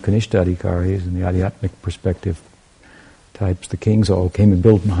 And then the Kanishta-adhikaris and the Adhyatmic perspective types, the kings all came and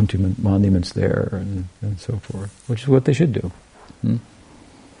built monuments there and so forth, which is what they should do.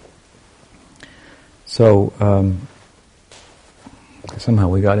 So somehow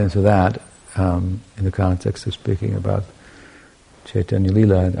we got into that in the context of speaking about Chaitanya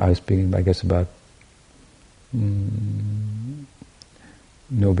Lila. I was speaking, I guess, about no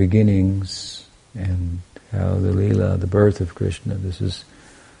beginnings and how the Lila, the birth of Krishna, this is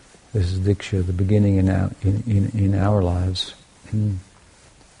Diksha, the beginning in our lives, and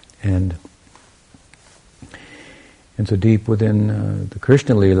so deep within the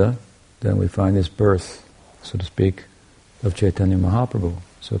Krishna Lila, then we find this birth, so to speak, of Chaitanya Mahaprabhu.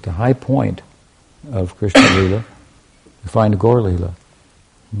 So at the high point of Krishna Lila, we find Gaur Lila,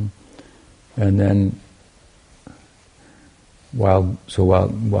 and then while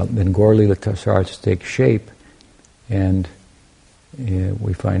then Gaur Lila starts to take shape, and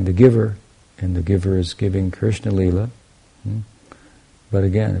we find the giver, and the giver is giving Krishna Lila, But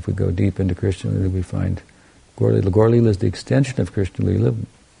again, if we go deep into Krishna Lila, we find Gaur Lila is the extension of Krishna Lila,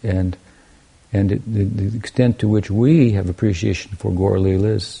 and the extent to which we have appreciation for Gaur Lila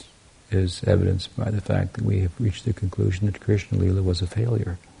is evidenced by the fact that we have reached the conclusion that Krishna Lila was a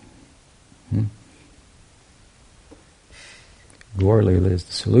failure. Gaur Lila is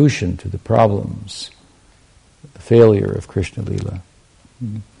the solution to the problems, the failure of Krishna Lila.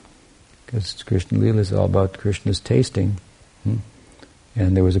 Because Krishna Lila is all about Krishna's tasting.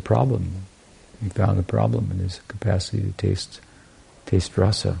 And there was a problem. He found a problem in his capacity to taste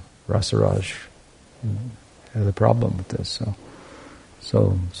rasa, rasaraj. Had a problem with this.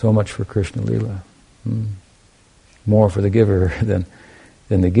 So much for Krishna Lila. More for the giver than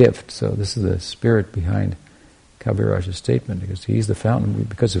the gift. So this is the spirit behind Kaviraj's statement, because he's the fountain.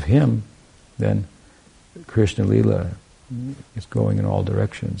 Because of him, then Krishna Lila is going in all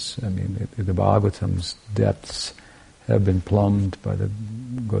directions. I mean, the Bhagavatam's depths have been plumbed by the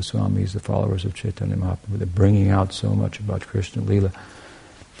Goswamis, the followers of Chaitanya Mahaprabhu. They're bringing out so much about Krishna Lila,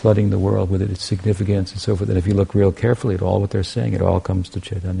 flooding the world with its significance and so forth. And if you look real carefully at all what they're saying, it all comes to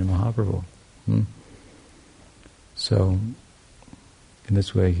Chaitanya Mahaprabhu. So, in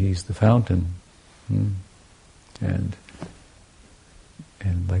this way, he's the fountain. And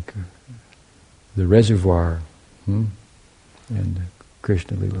like the reservoir, and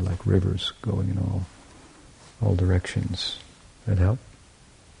Krishna Lila like rivers going in all directions. That help?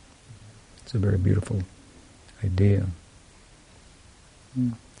 It's a very beautiful idea.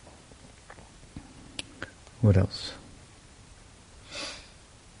 What else?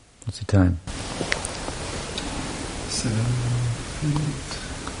 What's the time? 7 feet.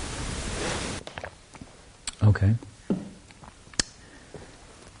 Okay.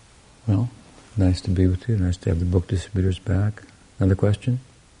 Well, nice to be with you. Nice to have the book distributors back. Another question?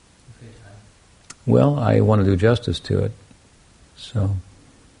 Well, I want to do justice to it, so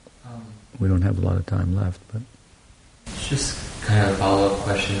we don't have a lot of time left. But it's just kind of a follow-up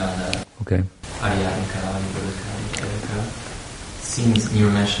question on the okay. Adhyatmika, Adhyatmika. It seems you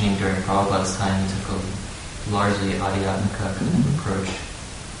were mentioning during Prabhupada's time he took a largely Adhyatmika kind of approach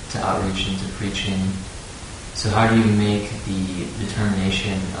to outreach and to preaching. So how do you make the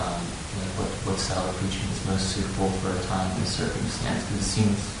determination what style of preaching is most suitable for a time and a circumstance? Because it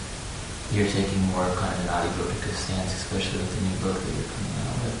seems you're taking more of kind of an Adhyatmika stance, especially with the new book that you're coming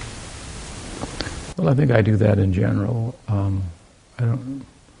out with. Well, I think I do that in general. I've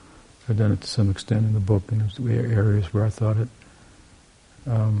done it to some extent in the book in areas where I thought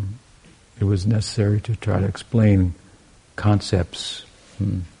it was necessary to try to explain concepts,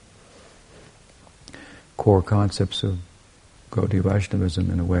 core concepts of Gaudiya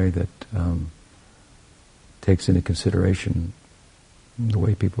Vaishnavism in a way that takes into consideration the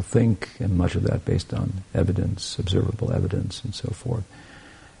way people think, and much of that based on evidence, observable evidence, and so forth.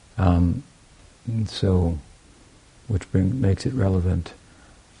 And so, which makes it relevant.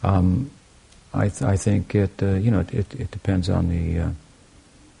 I think it depends on the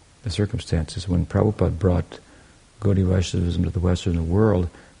circumstances. When Prabhupada brought Gaudiya Vaishnavism to the Western world,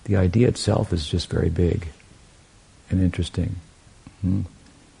 the idea itself is just very big and interesting,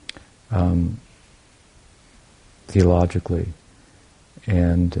 theologically,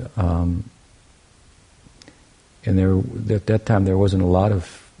 and there at that time there wasn't a lot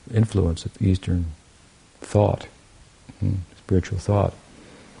of influence of Eastern thought, spiritual thought.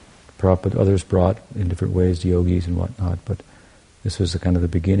 Prabhupada, others brought in different ways, yogis and whatnot, but this was the kind of the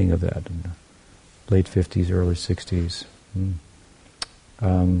beginning of that in the late 50s, early 60s.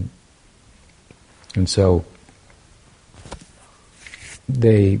 And so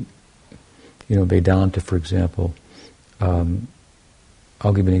they, Vedanta, for example,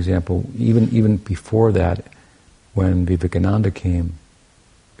 I'll give an example. Even before that, when Vivekananda came,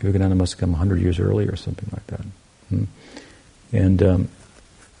 Vivekananda must have come 100 years earlier or something like that. And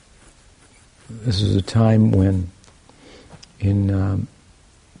this is a time when in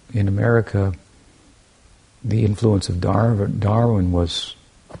America the influence of Darwin was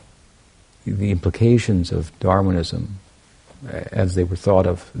the implications of Darwinism as they were thought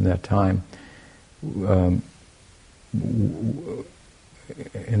of in that time, and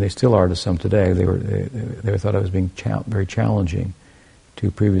they still are to some today. They were thought of as being very challenging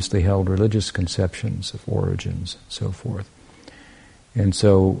to previously held religious conceptions of origins and so forth. And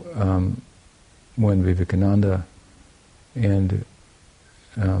so when Vivekananda and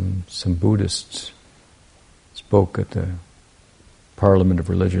some Buddhists spoke at the Parliament of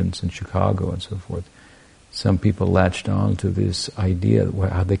Religions in Chicago and so forth, some people latched on to this idea of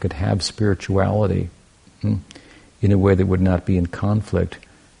how they could have spirituality in a way that would not be in conflict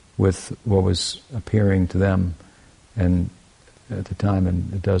with what was appearing to them and at the time,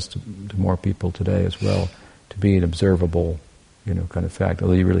 and it does to more people today as well, to be an observable, kind of fact.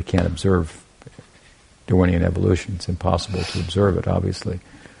 Although you really can't observe Darwinian evolution; it's impossible to observe it, obviously,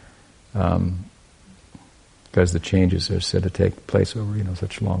 because the changes are said to take place over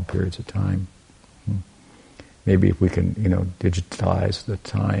such long periods of time. Maybe if we can, digitize the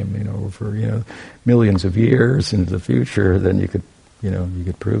time, over millions of years into the future, then you could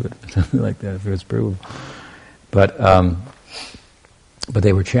prove it, something like that, if it was provable. But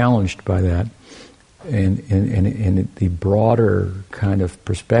they were challenged by that, and the broader kind of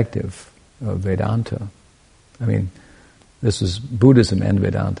perspective of Vedanta. I mean, this is Buddhism and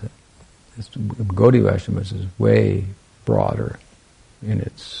Vedanta. Gaudiya Vaishnavism is way broader in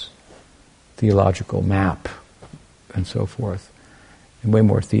its theological map and so forth, and way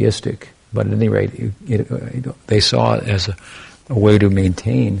more theistic. But at any rate, they saw it as a way to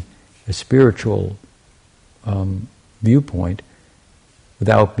maintain a spiritual viewpoint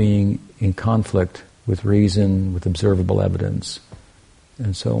without being in conflict with reason, with observable evidence,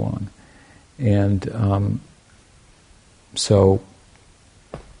 and so on. And so,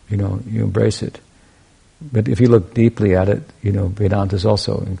 you embrace it. But if you look deeply at it, Vedanta is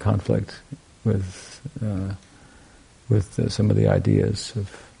also in conflict with some of the ideas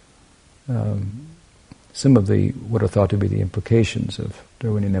of some of what are thought to be the implications of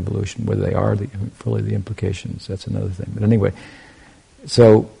Darwinian evolution. Whether they are fully the implications, that's another thing. But anyway,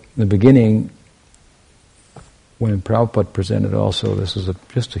 so in the beginning, when Prabhupada presented also, this was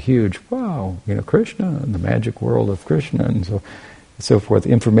just a huge, wow, Krishna and the magic world of Krishna and so forth,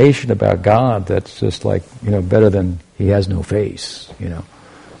 information about God that's just like, better than he has no face,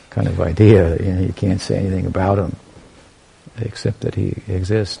 kind of idea. You can't say anything about him except that he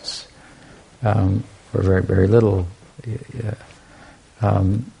exists for very, very little.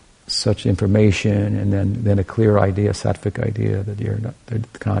 Such information, and then a clear idea, sattvic idea,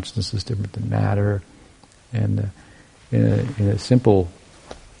 that consciousness is different than matter, and in a simple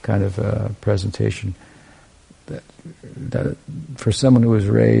kind of presentation, that for someone who was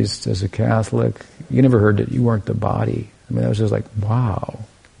raised as a Catholic, you never heard that you weren't the body. I mean, that was just like, wow,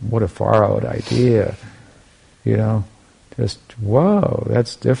 what a far out idea, just whoa,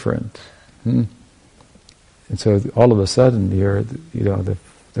 that's different. And so all of a sudden,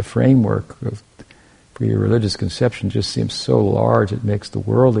 the framework for your religious conception just seems so large, it makes the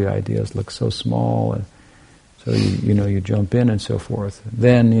worldly ideas look so small, and so you jump in and so forth.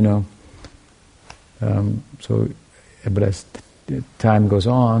 Then but as time goes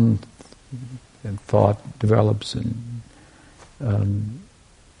on, and thought develops, and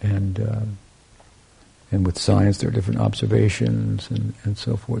with science there are different observations and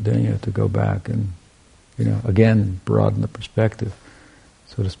so forth. Then you have to go back and again broaden the perspective,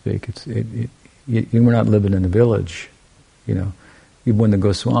 so to speak. We're not living in a village, Even when the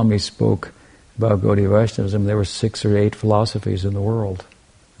Goswamis spoke about Gaudiya Vaishnavism, there were 6 or 8 philosophies in the world.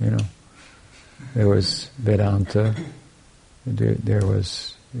 There was Vedanta. There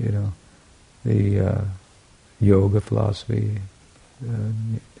was the yoga philosophy,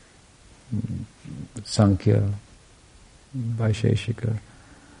 Sankhya, Vaisheshika,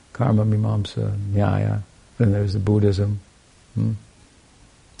 Karma Mimamsa, Nyaya. Then there's the Buddhism. And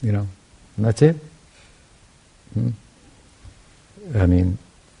that's it. I mean,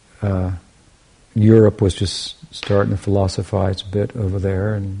 Europe was just starting to philosophize a bit over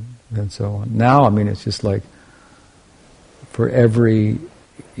there, and so on. Now, I mean, it's just like for every,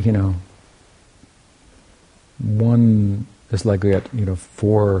 one, it's like we got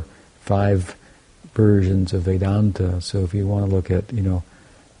 4, 5 versions of Vedanta. So if you want to look at,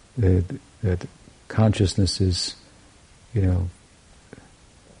 that consciousness is,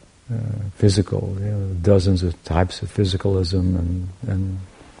 physical, dozens of types of physicalism, and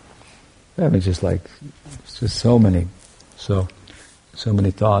I mean, it's just so many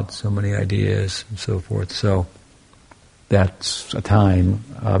thoughts, so many ideas, and so forth. So that's a time,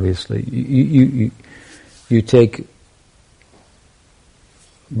 obviously. You take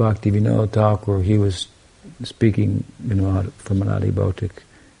Bhaktivinoda Thakur, he was speaking, from an adibautic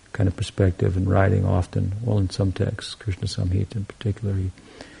kind of perspective and writing often, well, in some texts, Krishna Samhita in particular.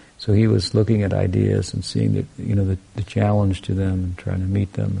 So he was looking at ideas and seeing that, the challenge to them and trying to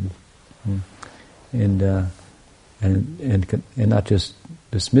meet them, and not just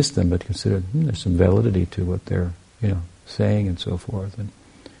dismiss them, but consider there's some validity to what they're, saying and so forth, and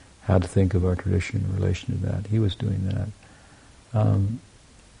how to think of our tradition in relation to that. He was doing that, and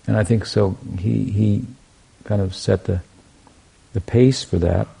I think so. He kind of set the pace for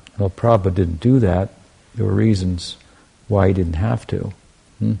that. Well, Prabhupada didn't do that. There were reasons why he didn't have to.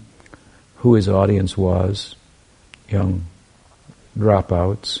 Who his audience was, young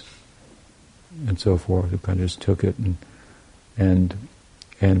dropouts and so forth, who kind of just took it and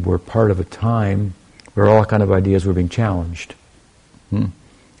were part of a time where all kind of ideas were being challenged.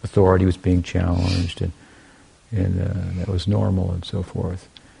 Authority was being challenged, and that was normal, and so forth.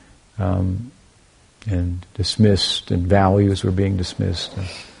 And dismissed, and values were being dismissed,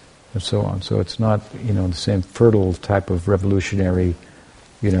 and so on. So it's not, the same fertile type of revolutionary,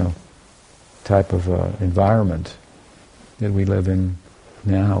 type of environment that we live in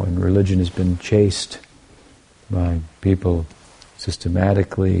now. And religion has been chased by people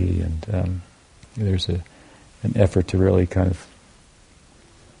systematically, and there's an effort to really kind of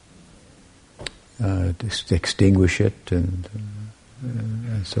extinguish it, and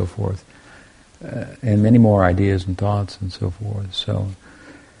so forth. And many more ideas and thoughts and so forth. So,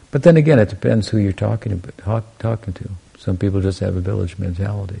 but then again, it depends who you're talking to. Some people just have a village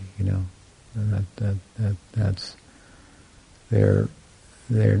mentality, and that's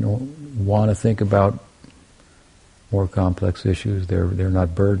they want to think about more complex issues. They're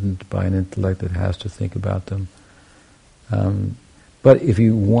not burdened by an intellect that has to think about them. But if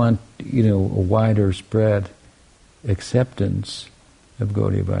you want, a wider spread acceptance of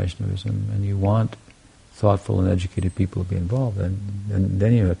Gaudiya Vaishnavism, and you want thoughtful and educated people to be involved,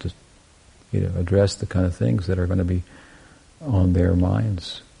 then you have to, address the kind of things that are going to be on their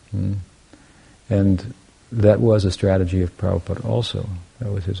minds. And that was a strategy of Prabhupada also.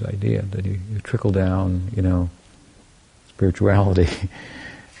 That was his idea, that you trickle down, spirituality,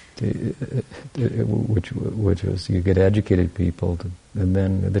 which was you get educated people, and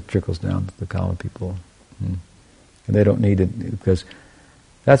then it trickles down to the common people. And they don't need it, because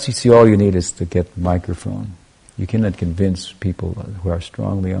all you need is to get the microphone. You cannot convince people who are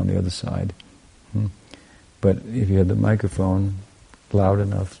strongly on the other side. But if you have the microphone loud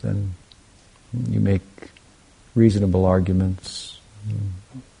enough, then you make reasonable arguments.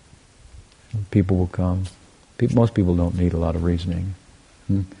 People will come. Most people don't need a lot of reasoning.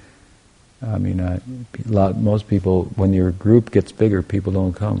 Most people, when your group gets bigger, people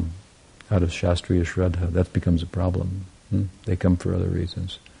don't come out of Shastriya Shraddha. That becomes a problem. They come for other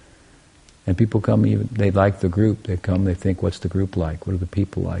reasons. And people come, they like the group. They come, they think, what's the group like? What are the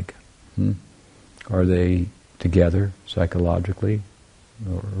people like? Are they together psychologically?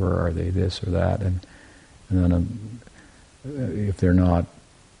 Or are they this or that? And then if they're not,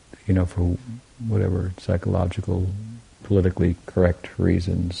 for whatever psychological, politically correct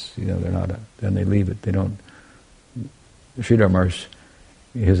reasons, they're not, then they leave it. They don't. Sridhar Maharaj,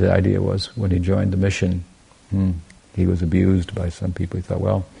 his idea was, when he joined the mission, he was abused by some people. He thought,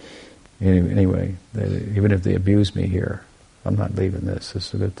 well, anyway, even if they abuse me here, I'm not leaving this. This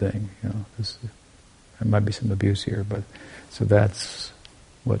is a good thing. There might be some abuse here, but so that's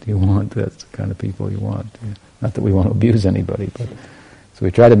what you want. That's the kind of people you want. Not that we want to abuse anybody, but so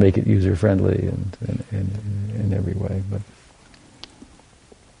we try to make it user friendly and in every way.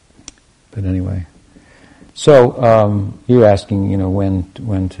 But anyway, so you're asking,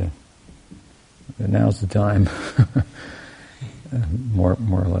 when to. Now's the time, more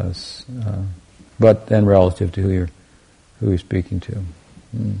or less. But then relative to who you're speaking to.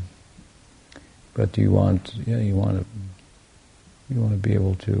 But do you want? You want to be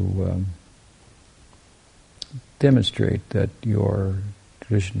able to demonstrate that your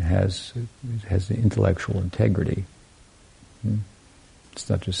tradition has the intellectual integrity. It's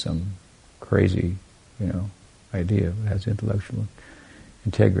not just some crazy, idea. It has intellectual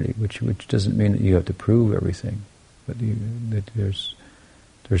integrity, which doesn't mean that you have to prove everything, but that there's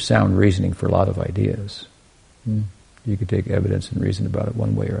sound reasoning for a lot of ideas. You could take evidence and reason about it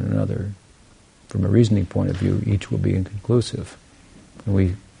one way or another. From a reasoning point of view, each will be inconclusive, and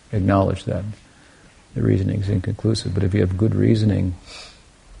we acknowledge that the reasoning is inconclusive. But if you have good reasoning,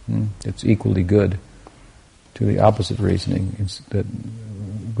 it's equally good to the opposite reasoning. That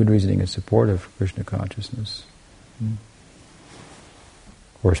good reasoning in support of Krishna consciousness.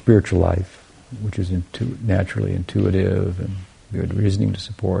 Or spiritual life, which is naturally intuitive, and good reasoning to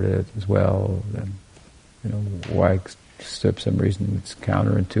support it as well. Then, why accept some reason that's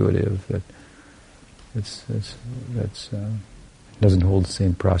counterintuitive, that doesn't hold the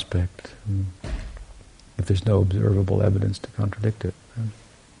same prospect, if there's no observable evidence to contradict it.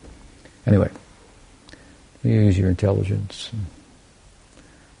 Anyway, you use your intelligence.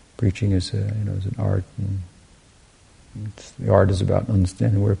 Preaching is an art, and the art is about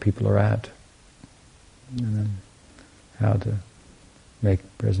understanding where people are at, and then how to make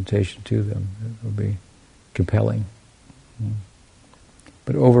presentation to them. It will be compelling.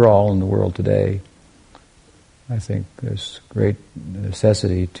 But overall, in the world today, I think there's great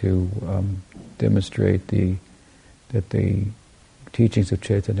necessity to demonstrate that the teachings of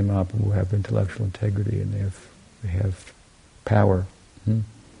Chaitanya Mahaprabhu have intellectual integrity and they have power.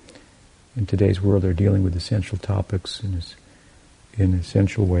 In today's world, they're dealing with essential topics in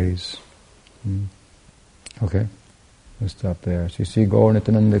essential ways. Okay, let's stop there. Sri Gaur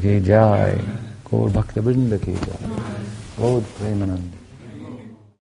Nityananda ki jai, Gaur Bhakta Vrinda ki jai, Gaur Premanand.